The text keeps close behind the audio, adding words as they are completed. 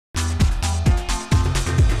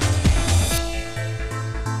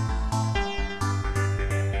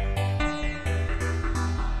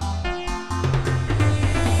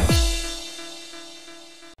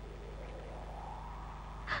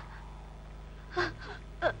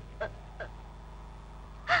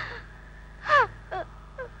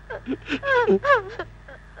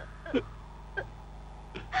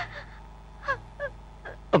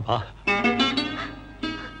అమ్మా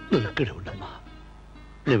నువ్వు ఇక్కడే ఉండమ్మా,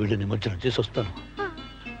 నేను వెళ్ళి నిమజ్జనం చేసి వస్తాను.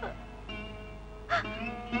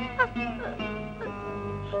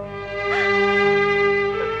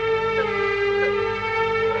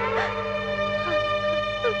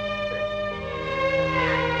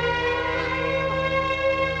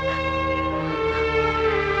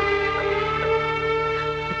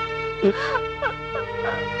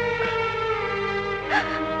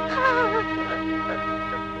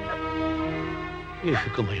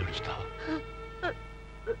 ఎందుకమ్మా ఏడుస్తావు?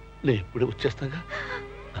 నేను ఎప్పుడే వచ్చేస్తాగా.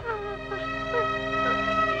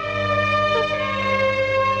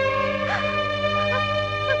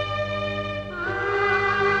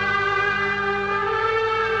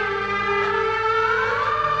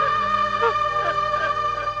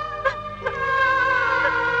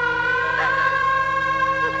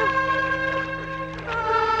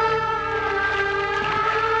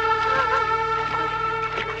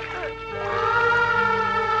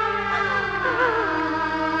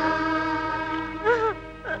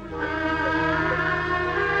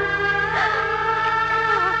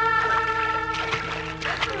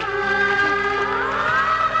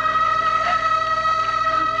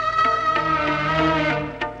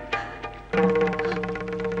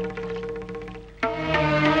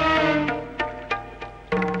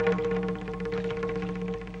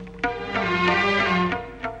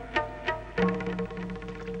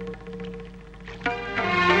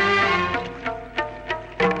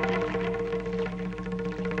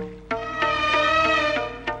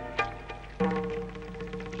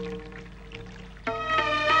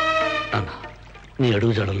 నీ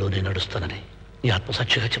అడుగు జాడల్లో నేను నడుస్తానని నీ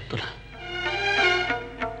ఆత్మసాక్షిగా చెప్తున్నా.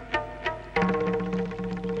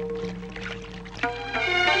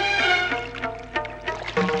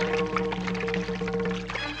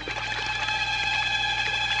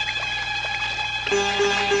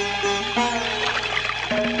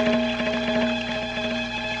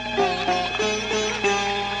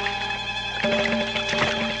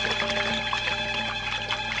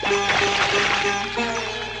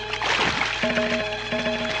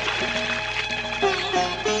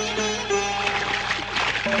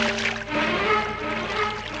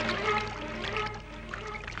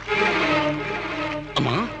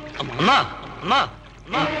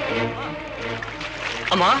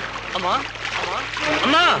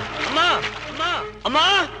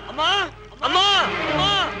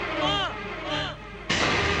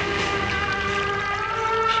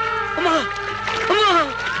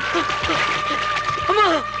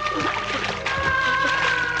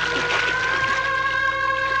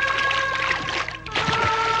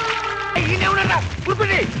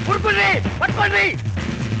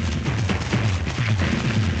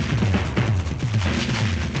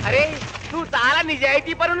 అరే నువ్వు చాలా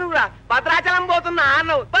నిజాయితీ పరు నువ్వురా. భద్రాచలం పోతున్నా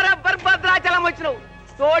అన్నావు, బరబ్బర్ భద్రాచలం వచ్చినావు.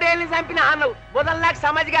 తోడేళ్ళని చంపిన అన్నావు, మొదల్లాగా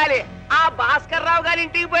సమజ్ గాలి. ఆ భాస్కర్ రావు గారి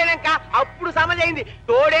ఇంటికి పోయినాక అప్పుడు సమజ్ అయింది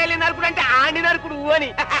తోడేళ్ళని నరుకుడు అంటే ఆండి నరుకుడు అని.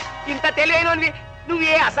 ఇంత తెలియనివి నువ్వు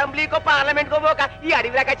ఏ అసెంబ్లీకో పార్లమెంట్ కో పోక ఈ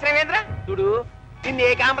అడవిలోకి వచ్చినవేంద్రా. చూడు నిన్ను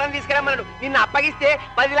ఏ కాంప్రం తీసుకురమ్మన్నాడు, నిన్ను అప్పగిస్తే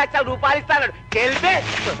 10 లక్షల రూపాయలు ఇస్తాడు. తెలిపే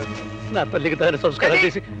నా తల్లికి దాని సంస్కారం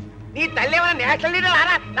చేసి. నీ తల్లి ఏమైనా నేషనల్ లీడర్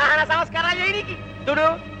అనా దహన సంస్కారాలు చేయనీకి? చూడు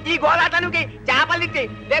ఈ గోలాటానికి చేపలు తింటాయి,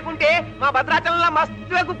 లేకుంటే మా భద్రాచలంలో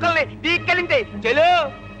మస్తుగా కుక్కల్ని దీక్కలింటాయి. చెలు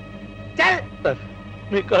చల్ సార్,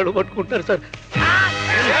 మీ కాడు పట్టుకుంటారు సార్.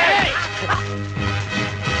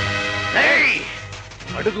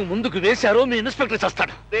 అడుగు ముందుకు వేశారో మీ ఇన్స్పెక్టర్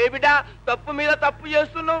చేస్తాడు. రే బిడ్డ తప్పు మీద తప్పు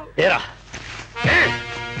చేస్తున్నావు.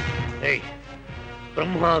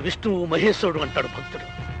 బ్రహ్మ విష్ణువు మహేశ్వరుడు అంటాడు భక్తుడు,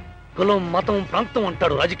 కులం మతం ప్రాంతం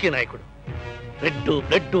అంటాడు రాజకీయ నాయకుడు, రెడ్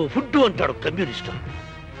బ్లడ్ ఫుడ్ అంటాడు కమ్యూనిస్టు.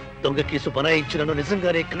 దొంగ కేసు బనాయించి నన్ను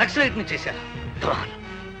నిజంగానే నక్సలైట్ ని చేశారు.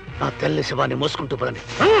 నా తెల్ల శవాన్ని మోసుకుంటూ పదండి.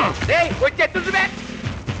 వచ్చేస్తుందే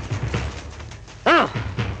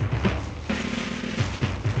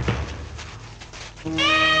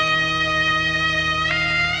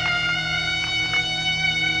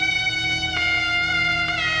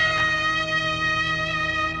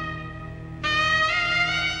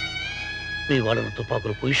మీ వాళ్ళను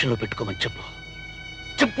తుపాకులు పొజిషన్ లో పెట్టుకోమని చెప్పు.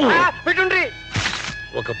 చెప్పు పెట్టుండ్రి.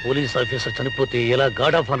 ఒక పోలీస్ ఆఫీసర్ చనిపోతే ఎలా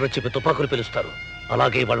గార్డ్ ఆఫ్ ఆనర్ చెప్పి తుపాకులు పిలుస్తారు,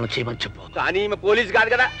 అలాగే వాళ్ళని చేయమని చెప్పు. కానీ పోలీస్ కాదు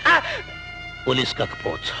కదా. పోలీస్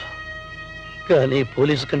కాకపోవచ్చు, కానీ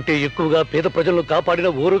పోలీసు కంటే ఎక్కువగా పేద ప్రజలను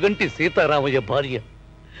కాపాడిన ఓరుగంటి సీతారామయ్య భార్య,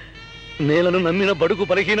 నేలను నమ్మిన బడుగు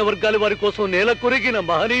బలహీన వర్గాల వారి కోసం నేల కొరిగిన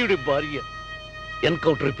మహనీయుడి భార్య,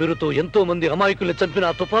 ఎన్కౌంటర్ పేరుతో ఎంతో మంది అమాయకుల్ని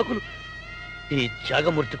చంపిన ఆ తుపాకులు ఈ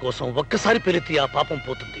త్యాగమూర్తి కోసం ఒక్కసారి పెరిగితే ఆ పాపం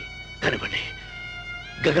పోతుంది. కనివ్వండి,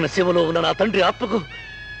 గగన సేవలో ఉన్న నా తండ్రి ఆత్మకు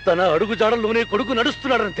తన అడుగుజాడల్లోనే కొడుకు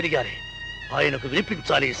నడుస్తున్నాడని తెలియాలి. ఆయనకు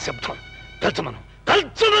వినిపించాలి శబ్దం. కల్చమను,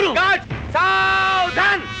 కల్చమను.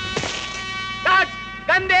 సావధాన్!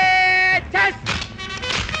 కందే చెస్!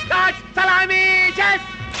 Salami chess!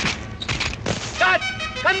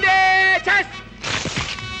 కందే చెస్!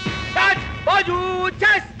 బాజు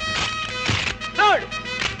chess! Load!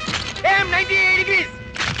 aim 90 degrees!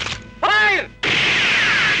 Fire!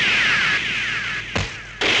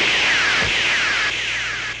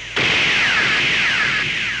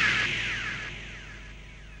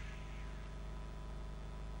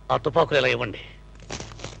 ఆ తుపాకులు ఎలా ఇవ్వండి.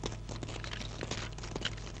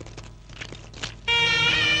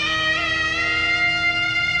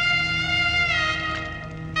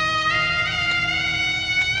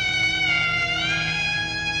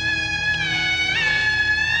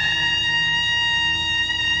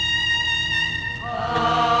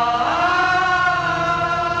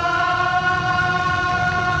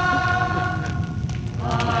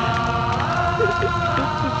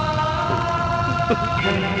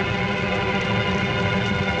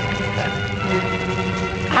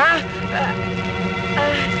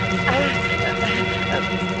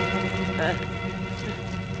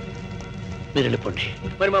 మీరు వెళ్ళిపోండి.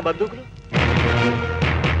 మరి మా బంధువులు?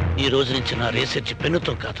 ఈ రోజు నుంచి నా రీసెర్చ్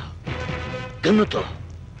పెన్నుతో కాదు, గన్నుతో.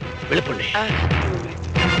 వెళ్ళిపోండి.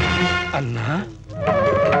 అన్నా,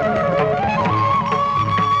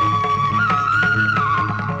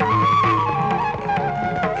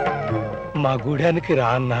 మా గూడానికి రా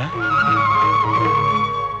అన్నా.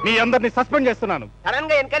 మీ అందరినీ సస్పెండ్ చేస్తున్నాను. సడన్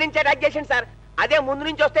గా వెనక నుంచి అటాక్ చేసింది సార్. అదే ముందు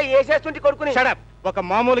నుంచి వస్తే వేసేస్తుంటే కొడుకుని. షడప్! ఒక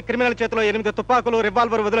మామూలు క్రిమినల్ చేతిలో 8 తుపాకులు,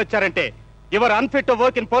 revolver వదిలొచ్చారంటే your unfit to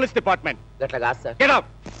work in police department. గట్లా కాదు సార్. Get out!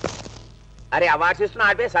 అరే అవార్డ్స్ ఇస్తున్నా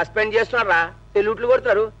ఆపే సస్పెండ్ చేస్తున్నారా? తెలుగుట్లు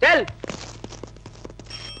కొడుతున్నారు. చల్.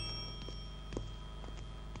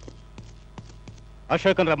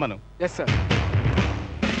 అశోకన్ రమ్మను. Yes sir.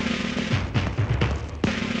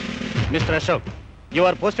 Mister Ashok, you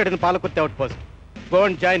are posted in Palakurthi out post. Go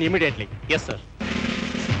and join immediately. Yes sir.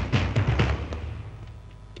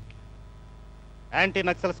 Anti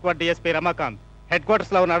Naxal squad DSP Ramakant head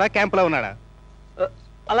quarters లో ఉన్నాడా, క్యాంప్ లో ఉన్నాడా?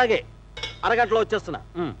 అలాగే, అరగంటలో వచ్చేస్తున్నా.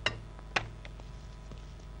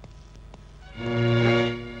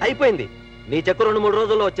 అయిపోయింది. నీ చెక్కు 2-3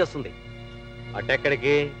 రోజుల్లో వచ్చేస్తుంది.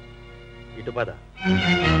 అటెక్కడికి? ఇటు పద.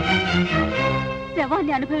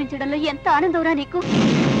 శవాన్ని అనుభవించడంలో ఎంత ఆనందంరా నీకు.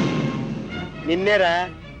 నిన్నేరా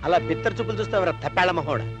అలా బిత్తర చూపులు చూస్తావరా తప్పాళ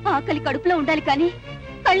మహోడ. ఆకలి కడుపులో ఉండాలి కానీ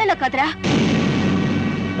కళ్ళలో కదరా.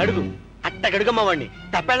 అడుగు, అట్ట కడుగమ్మ వాడిని.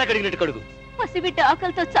 తప్పాళ్ళ కడిగినట్టు కడుగు. పసిబిడ్డ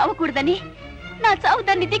ఆకలితో చావకూడదని, నా చావు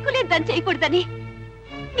దాన్ని దిక్కులేదని చేయకూడదని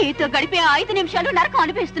నీతో గడిపే 5 నిమిషాలు నరకం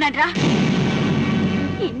అనిపిస్తున్నాడ్రా.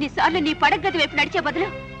 ఇన్నిసార్లు నీ పడగది వైపు నడిచే బదులు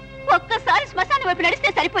ఒక్కసారి శ్మశానం వైపు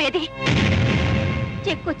నడిస్తే సరిపోయేది.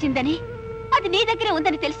 చెక్కొచ్చిందని, అది నీ దగ్గరే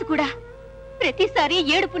ఉందని తెలుసు కూడా ప్రతిసారి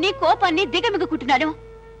ఏడుపుని కోపాన్ని దిగమిగుకుంటున్నాను.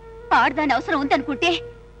 ఆడదాని అవసరం ఉందనుకుంటే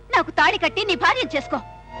నాకు తాడి కట్టి నీ భార్య చేసుకో.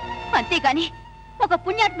 అంతేగాని ఒక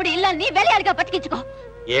పుణ్యాత్ముడి ఇల్లాన్ని వెలయాలిగా బతికించుకో.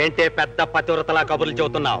 ఏంటే పెద్ద పతివ్రతలా కబుర్లు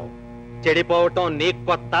చెబుతున్నావు? చెడిపోవటం నీకు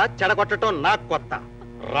కొత్త, చెడగొట్టడం నాకు కొత్త.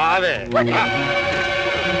 రావే.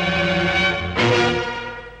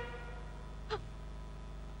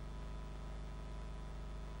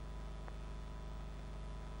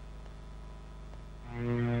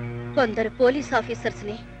 కొందరు పోలీస్ ఆఫీసర్స్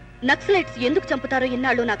ని నక్సలైట్స్ ఎందుకు చంపుతారో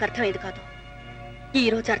ఇన్నాళ్ళు నాకు అర్థమైంది కాదు. ఈ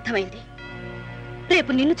రోజు అర్థమైంది.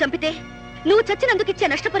 రేపు నిన్ను చంపితే నువ్వు చచ్చినందుకు ఇచ్చే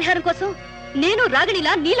నష్టపరిహారం కోసం నేను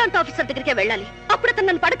రాగిణిలా నీలాంటి ఆఫీసర్ దగ్గరికే వెళ్ళాలి. అప్పుడు అతను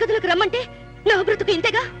నన్ను పడగదులకు రమ్మంటే నా బ్రతుకు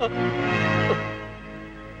ఇంతేగా.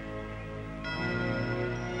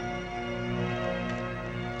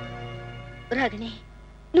 రాగిణి,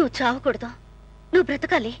 నువ్వు చావకూడదు. నువ్వు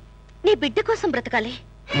బ్రతకాలి. నీ బిడ్డ కోసం బ్రతకాలి.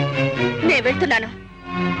 నేను వెళ్తున్నాను.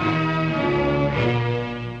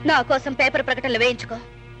 నా కోసం పేపర్ ప్రకటనలు వేయించుకో.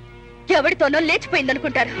 ఎవరితోనో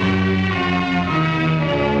లేచిపోయిందనుకుంటారు.